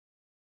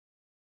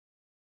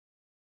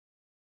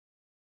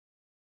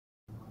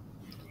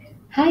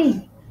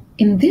Hi,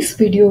 in this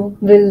video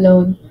we'll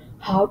learn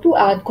how to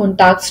add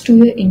contacts to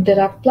your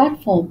Interakt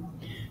platform.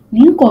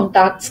 New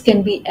contacts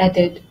can be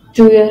added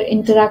to your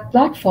Interakt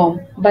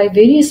platform by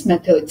various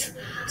methods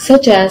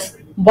such as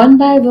one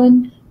by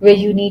one where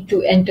you need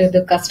to enter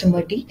the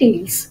customer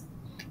details.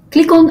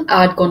 Click on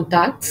Add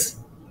Contacts,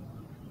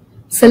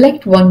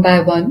 select one by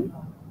one,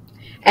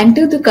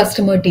 enter the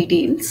customer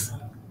details.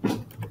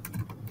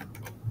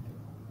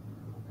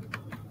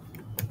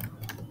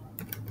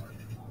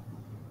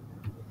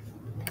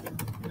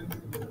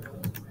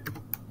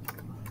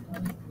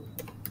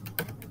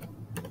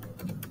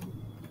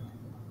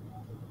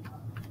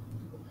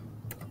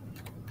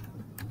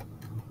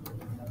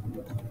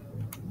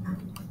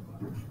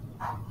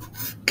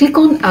 Click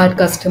on Add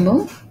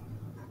Customer.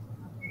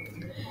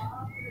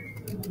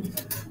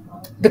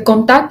 The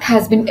contact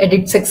has been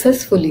added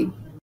successfully.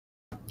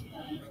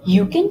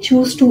 You can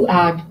choose to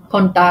add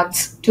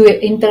contacts to your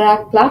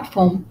Interact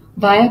platform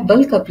via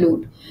bulk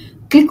upload.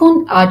 Click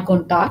on Add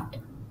Contact,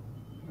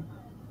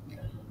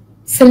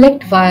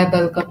 select via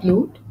bulk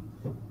upload,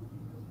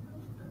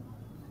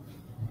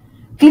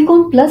 click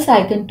on plus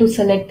icon to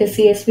select a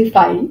CSV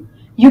file.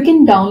 You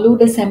can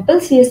download a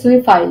sample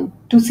CSV file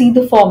to see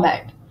the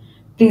format.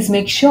 Please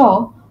make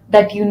sure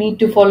that you need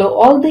to follow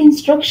all the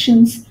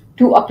instructions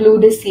to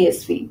upload a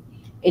CSV.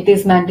 It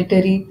is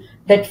mandatory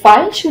that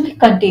file should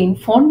contain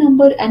phone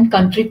number and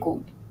country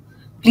code.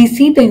 Please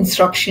see the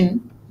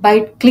instruction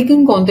by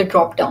clicking on the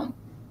drop-down.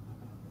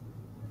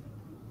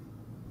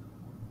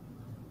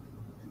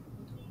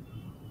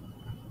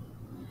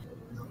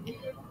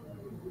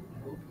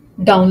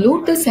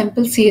 Download the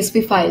sample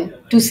CSV file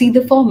to see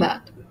the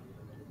format.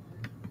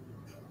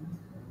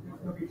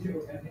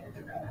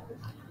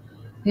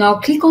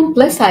 Now click on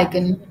plus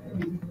icon.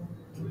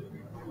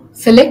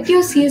 Select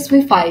your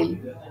CSV file.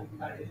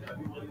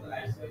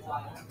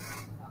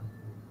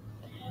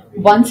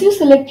 Once you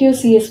select your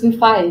CSV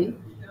file,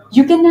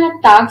 you can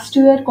add tags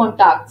to your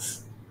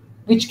contacts,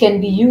 which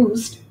can be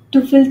used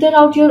to filter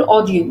out your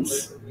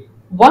audience.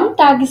 One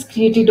tag is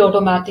created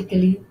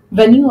automatically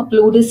when you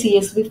upload a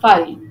CSV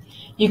file.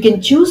 You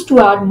can choose to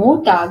add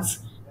more tags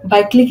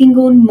by clicking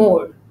on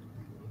More.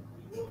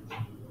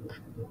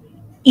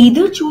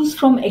 Either choose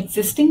from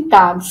existing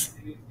tags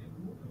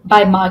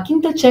by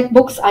marking the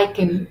checkbox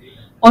icon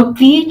or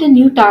create a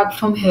new tag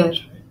from here.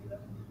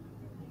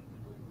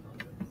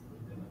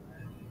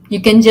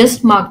 You can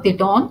just mark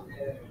it on,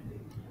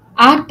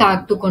 add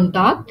tag to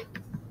contact.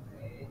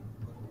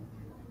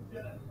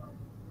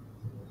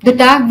 The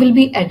tag will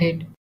be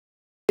added.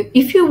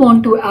 If you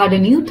want to add a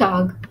new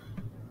tag,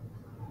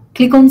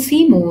 click on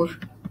See More,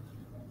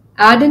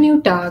 add a new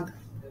tag.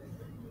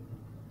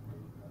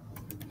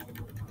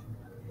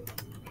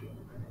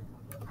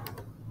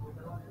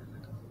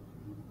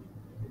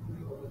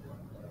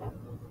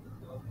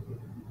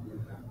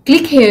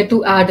 Click here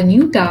to add a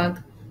new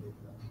tag.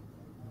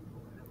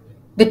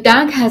 The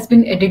tag has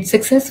been added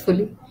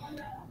successfully.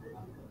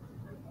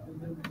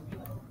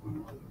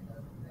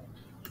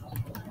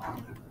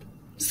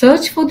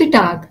 Search for the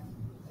tag.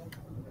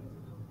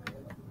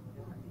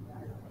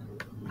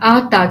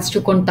 Add tags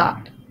to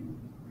contact.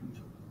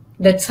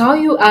 That's how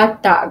you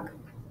add tag.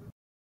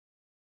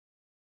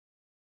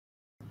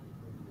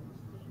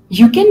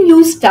 You can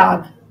use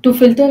tag to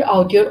filter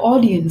out your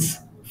audience.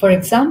 For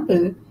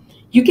example,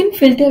 you can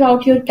filter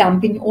out your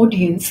campaign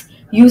audience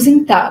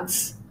using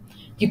tags.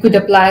 You could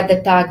apply the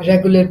tag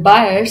regular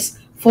buyers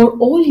for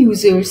all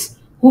users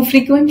who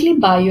frequently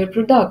buy your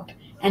product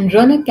and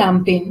run a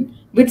campaign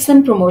with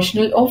some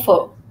promotional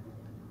offer.